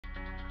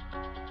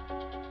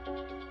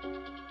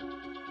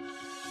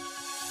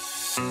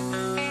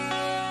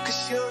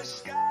you're a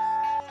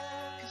sky,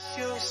 'cause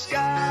you're a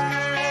sky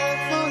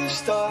full of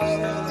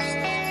stars.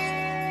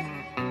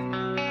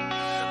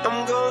 I'm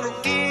gonna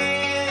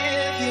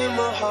give you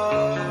my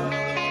heart.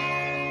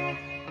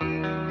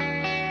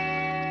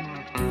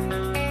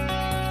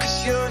 'Cause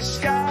you're a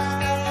sky,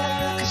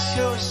 'cause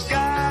you're a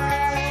sky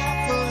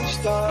full of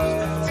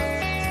stars.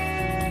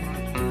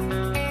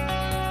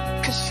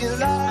 'Cause you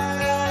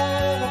light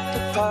up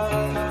the path.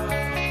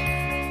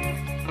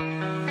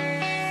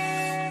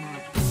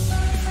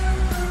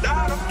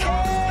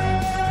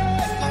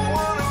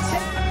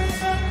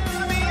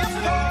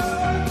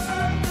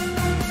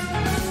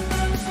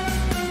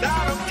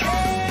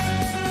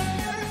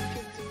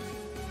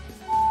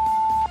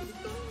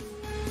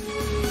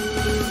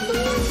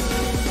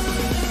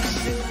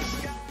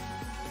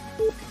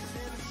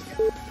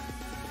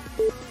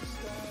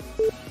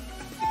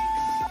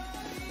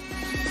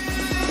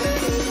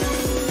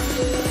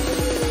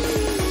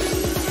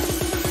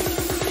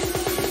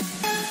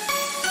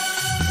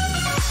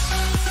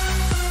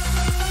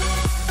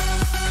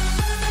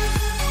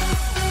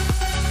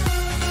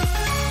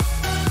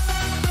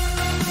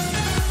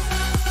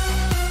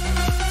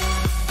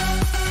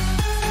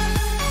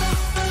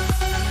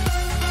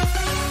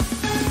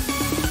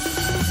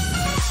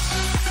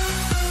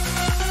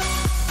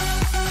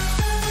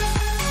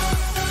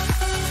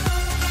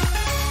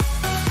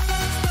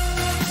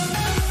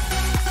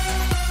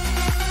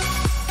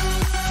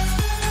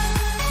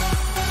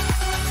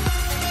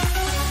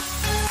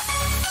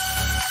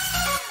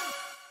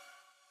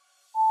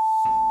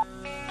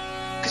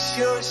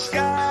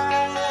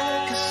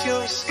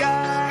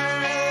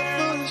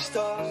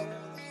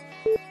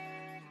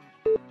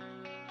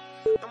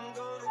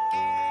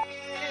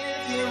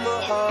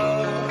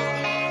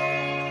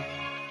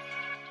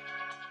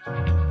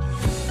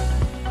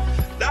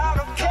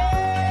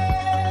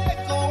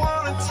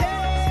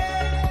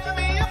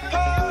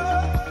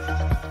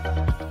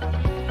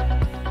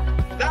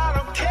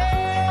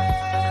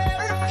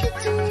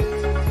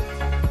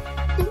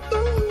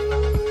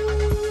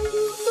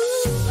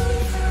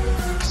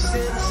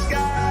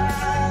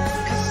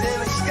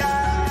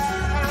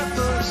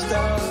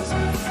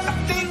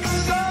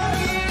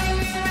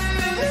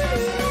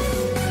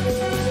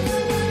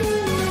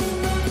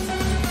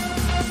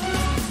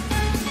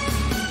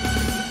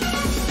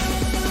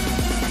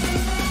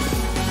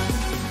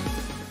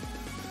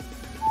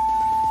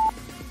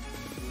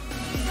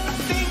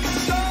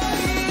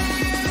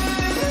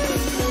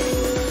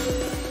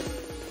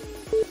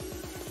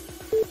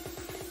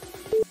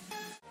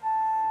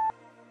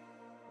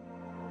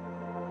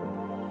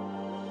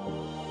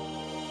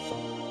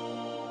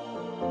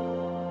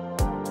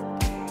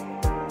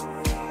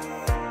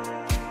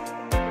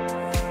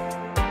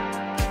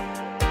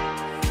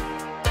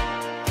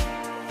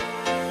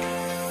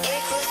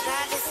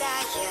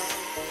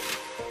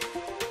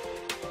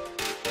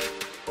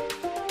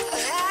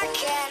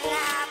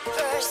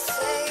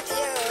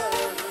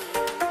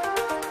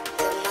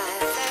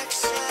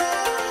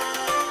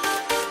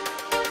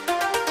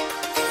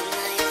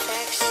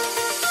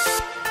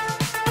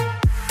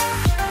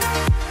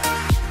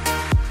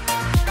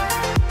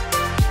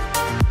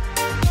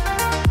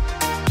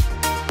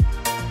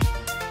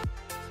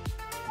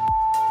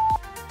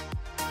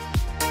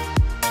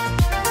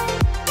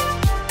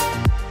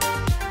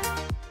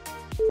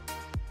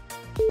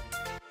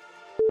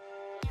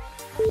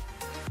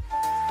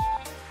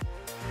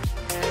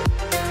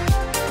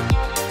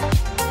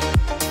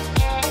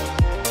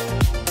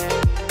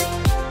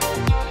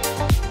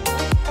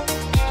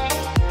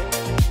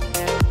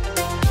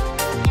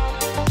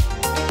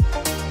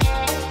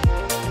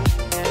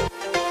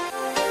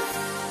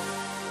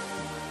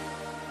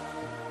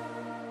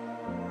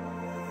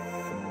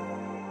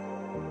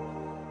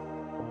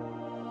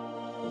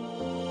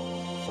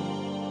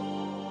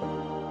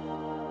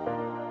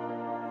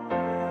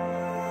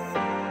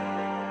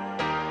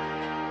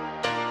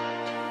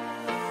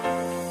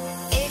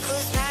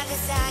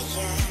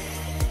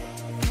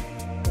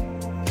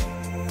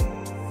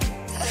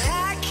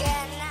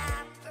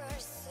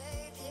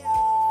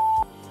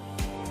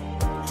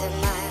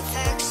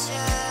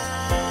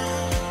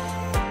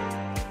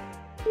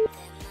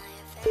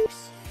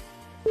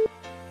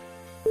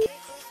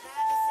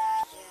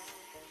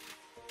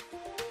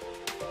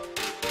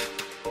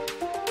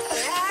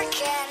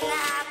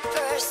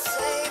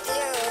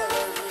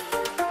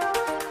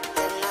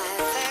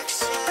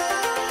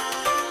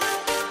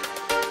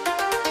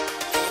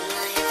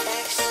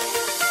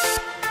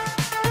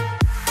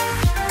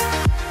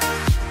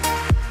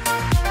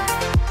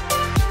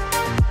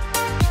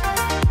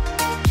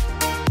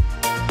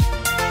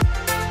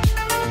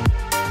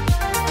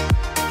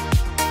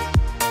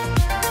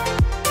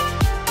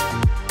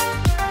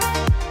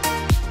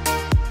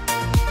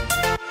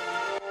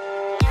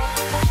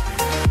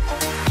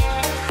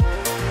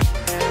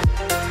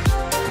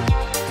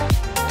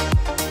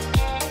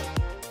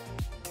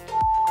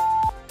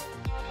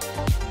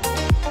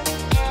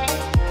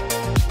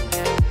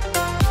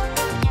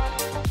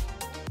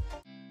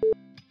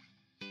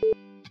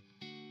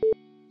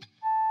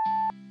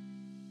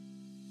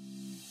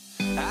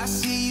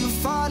 see you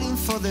falling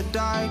for the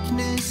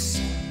darkness.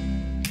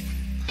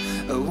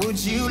 Would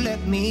you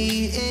let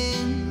me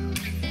in?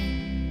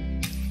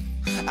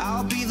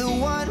 I'll be the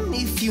one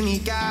if you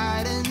need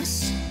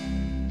guidance,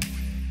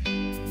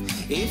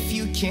 if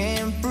you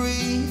can't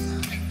breathe.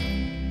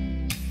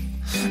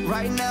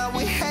 Right now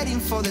we're heading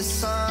for the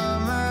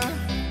summer.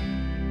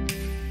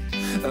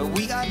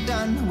 We are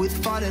done with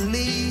fallen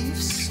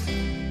leaves.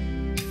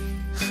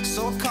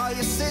 So call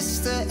your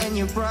sister and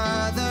your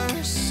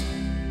brothers,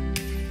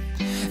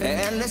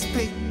 and let's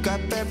pick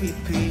up every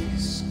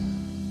piece.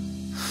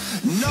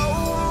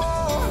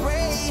 No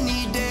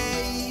rainy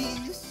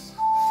days,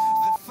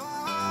 the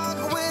fog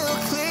will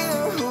clear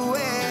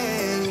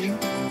away.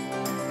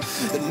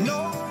 No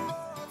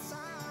more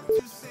time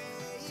to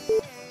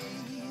save,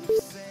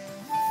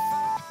 set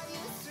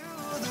fire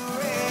through the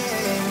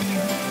rain.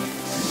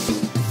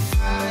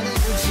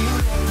 Would you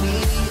let me?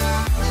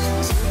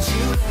 Would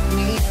you let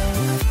me?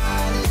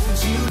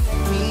 Would you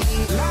let me?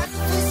 Life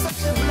is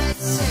such a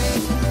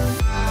blessing.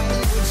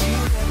 Would you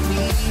let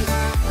me?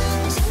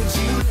 Would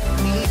you let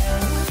me?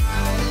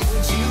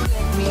 Would you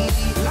let me?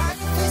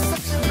 Life is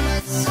such a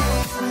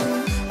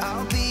blessing.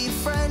 I'll be a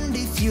friend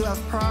if you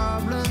have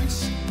problems,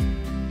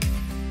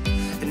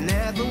 and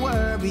never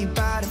worry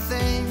about a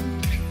thing.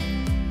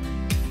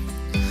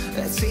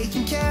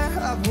 Taking care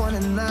of one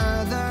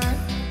another,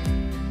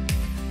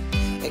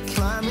 and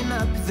climbing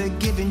up the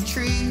given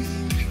tree.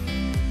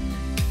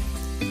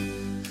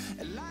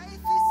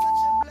 Life is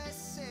such a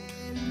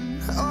blessing.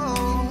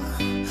 Oh,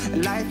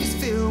 life is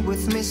filled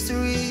with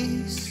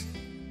mysteries.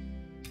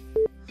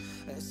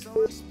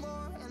 So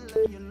explore and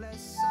learn your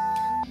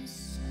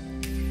lessons,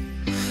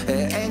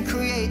 and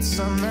create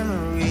some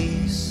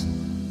memories.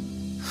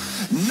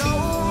 No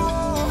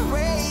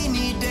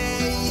rainy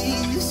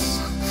days,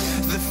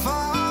 the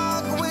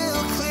fog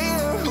will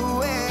clear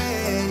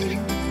away.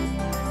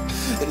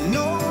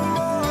 No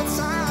more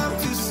time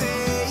to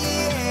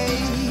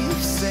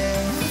save,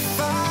 set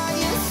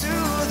fire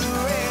through the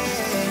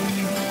rain.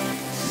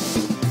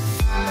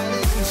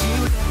 Would you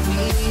let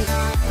me?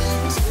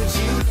 Would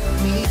you let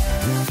me?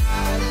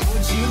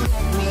 Would you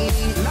let me?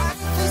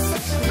 Life is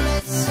such a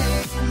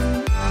blessing.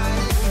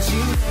 Would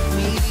you let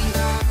me?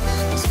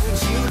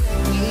 Would you let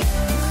me?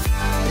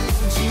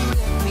 Would you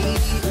let me?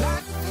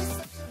 Life is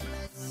such a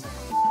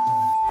blessing.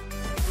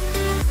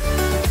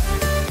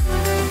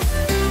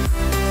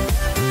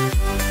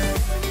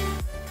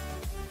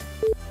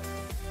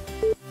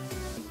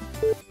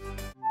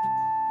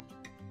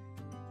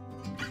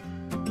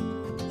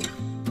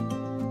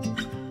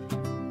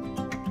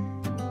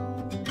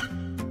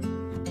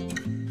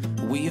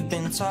 We've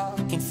been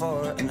talking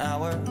for an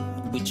hour,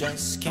 we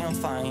just can't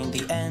find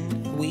the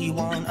end. We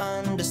won't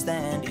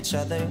understand each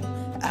other.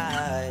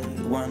 I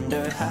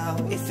wonder how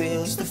it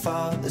feels to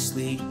fall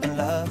asleep and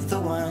love the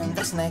one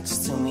that's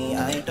next to me.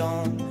 I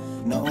don't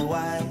know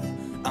why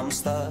I'm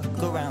stuck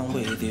around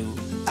with you.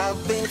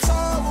 I've been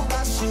told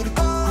I should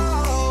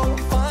go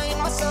find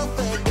myself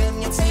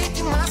again. You're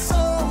taking my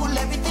soul,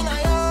 everything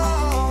I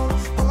own,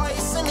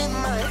 poison in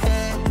my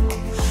head.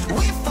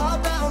 We fall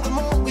down the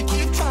more we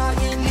keep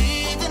trying,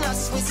 leaving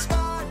us with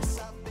scars.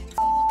 I've been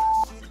told I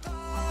should go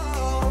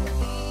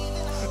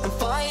and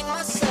find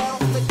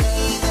myself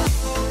again.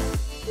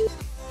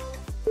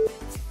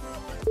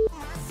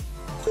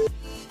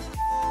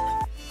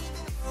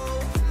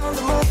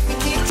 The more we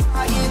keep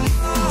trying,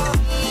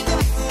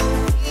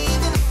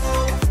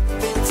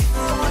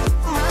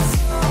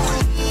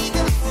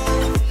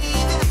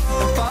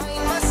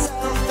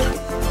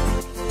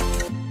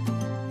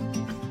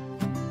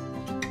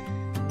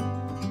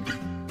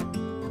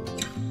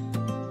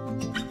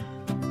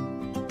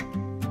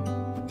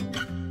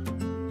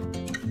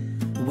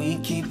 we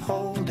keep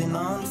holding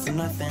on for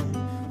nothing.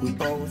 We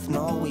both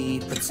know we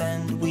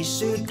pretend we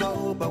should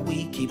go, but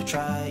we keep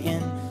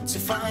trying to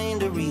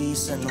find a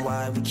reason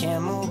why we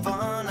can't move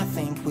on. I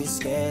think we're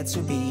scared to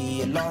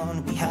be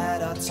alone. We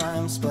had our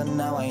times, but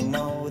now I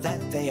know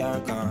that they are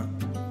gone.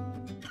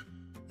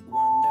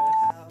 Wonder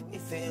how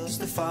it feels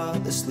to fall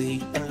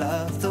asleep and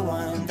love the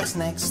one that's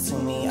next to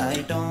me.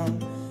 I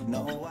don't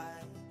know why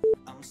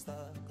I'm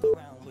stuck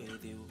around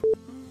with you.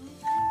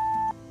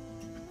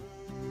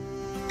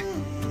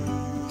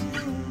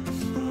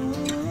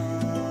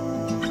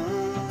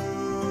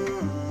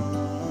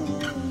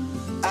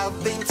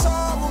 I've been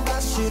told I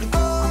should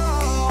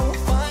go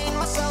find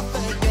myself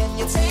again.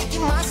 You're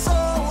taking my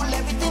soul,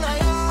 everything I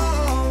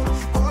own,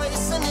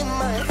 poison in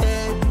my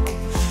head.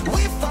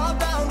 We fall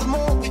down the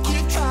more we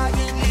keep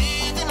trying,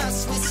 leaving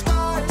us with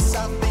scars.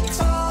 I've been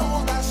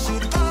told I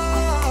should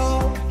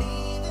go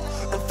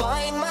and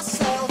find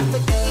myself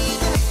again.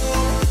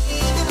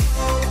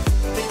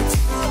 Been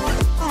told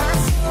my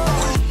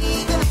soul,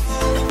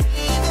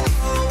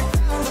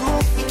 the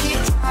more we keep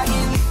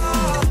trying.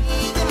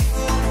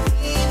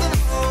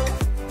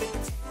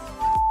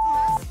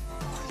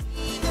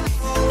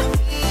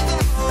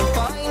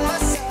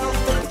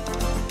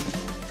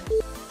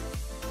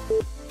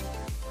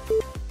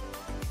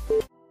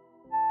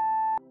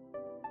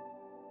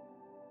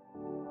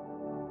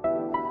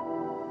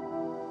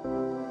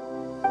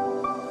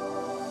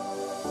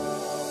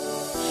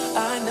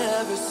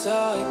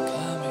 saw it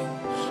coming,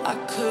 I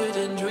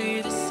couldn't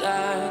read the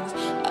signs.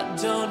 I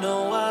don't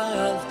know why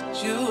I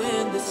let you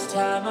in this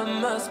time, I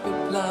must be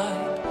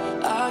blind.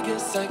 I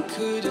guess I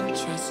couldn't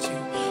trust you,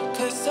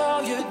 cause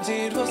all you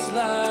did was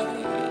lie.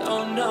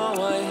 Oh no,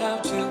 I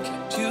have to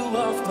get you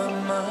off my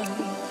mind.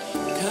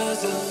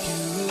 Cause of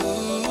you,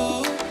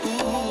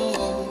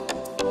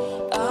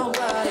 I'm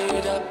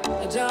wired up,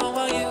 I don't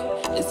want you,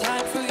 it's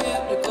time for you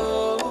to go.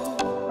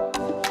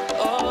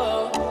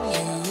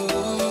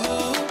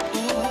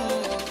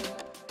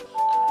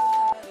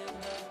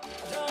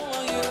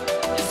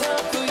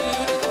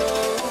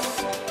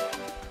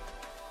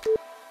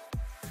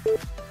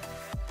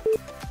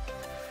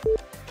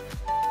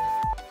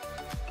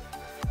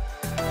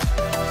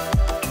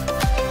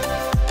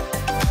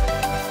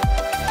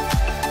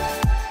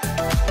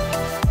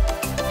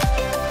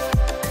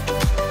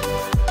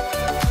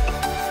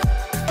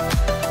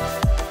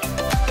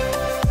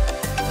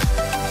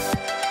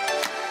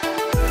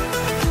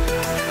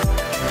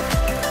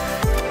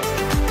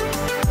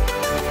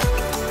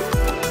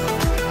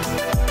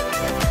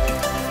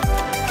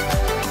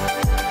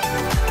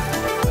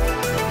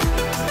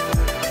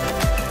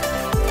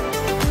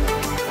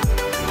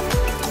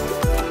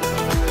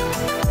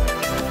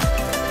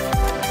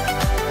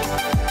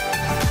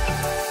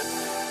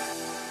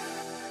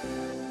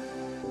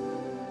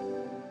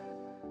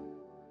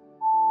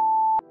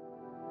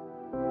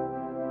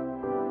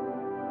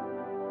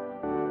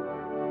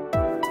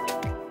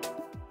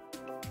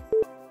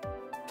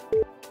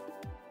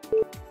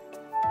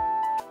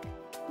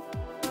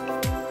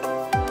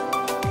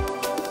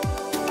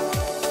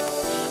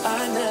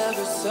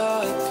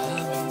 Saw it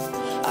coming,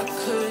 I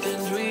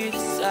couldn't read the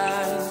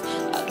signs.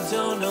 I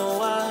don't know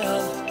why I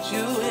let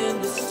you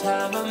in this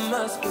time, I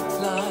must be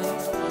blind.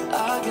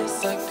 I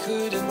guess I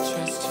couldn't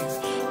trust you,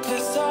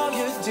 cause all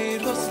you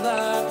did was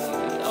lie.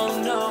 Oh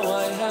no,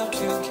 I have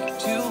to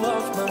get you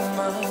off my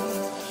mind.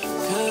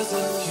 Cause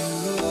of you,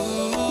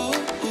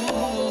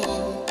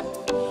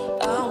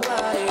 I'm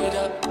wired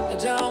up, I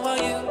don't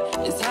want you,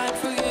 it's time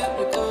for you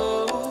to go.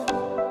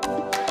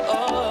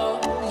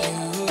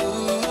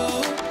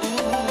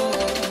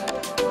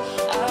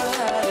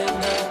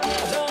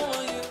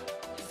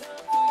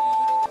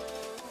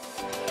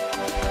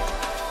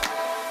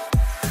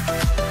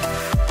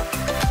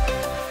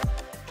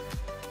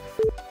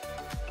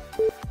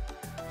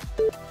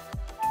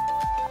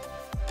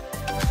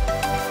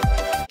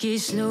 Get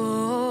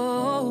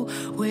slow,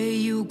 where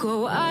you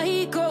go,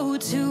 I go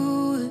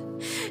too.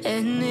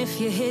 And if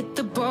you hit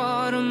the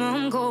bottom,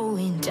 I'm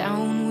going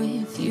down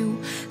with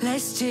you.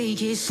 Let's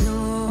take it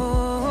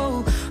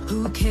slow,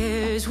 who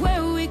cares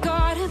where we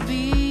gotta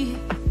be?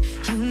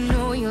 You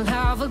know you'll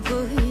have a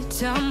good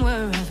time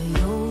wherever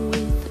you're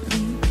with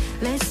me.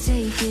 Let's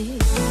take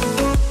it.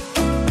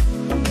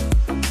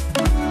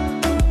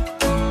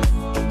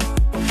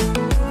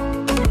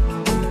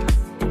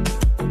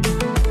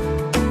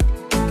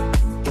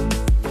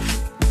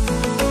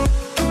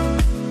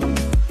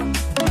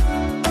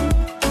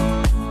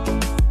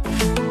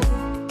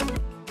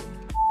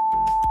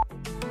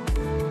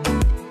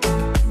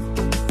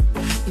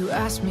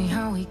 Ask me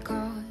how we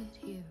got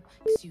here,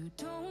 cause you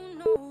don't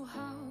know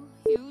how.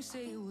 You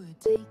say we're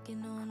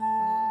taking on the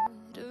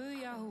water,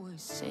 yeah, we're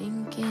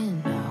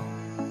sinking now.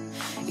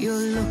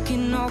 You're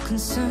looking all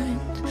concerned,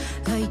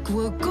 like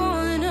we're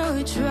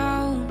gonna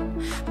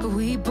drown. But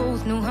we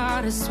both know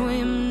how to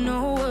swim,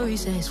 no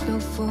worries as we'll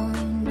fall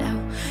now.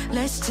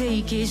 Let's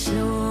take it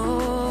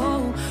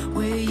slow,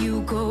 where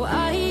you go,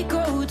 I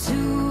go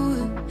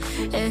too.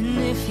 And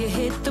if you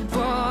hit the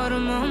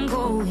bottom, I'm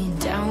going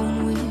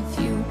down with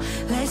you.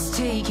 Let's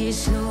take it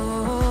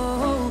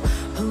slow,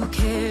 who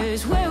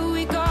cares where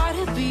we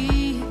gotta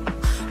be?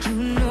 You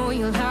know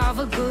you'll have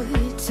a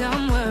good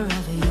time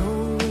wherever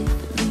you're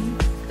with me.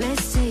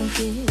 Let's take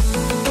it.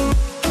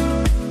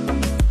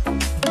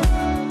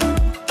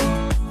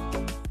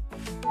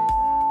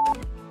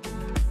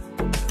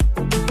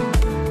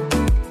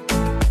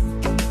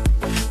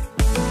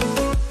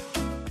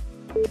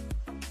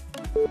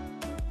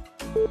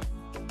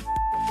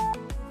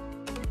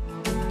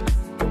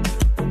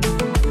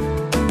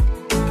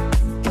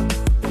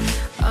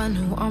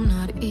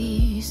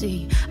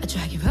 I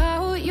drag you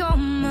out your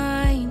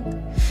mind,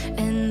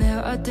 and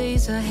there are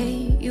days I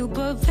hate you,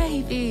 but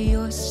baby,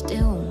 you're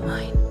still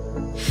mine.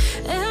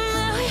 And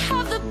then we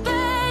have the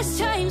best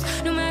times,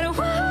 no matter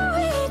what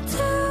we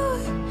do.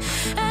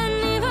 And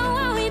even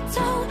when we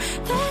don't,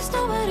 there's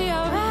nobody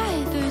I'd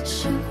rather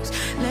choose.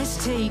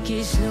 Let's take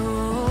it slow,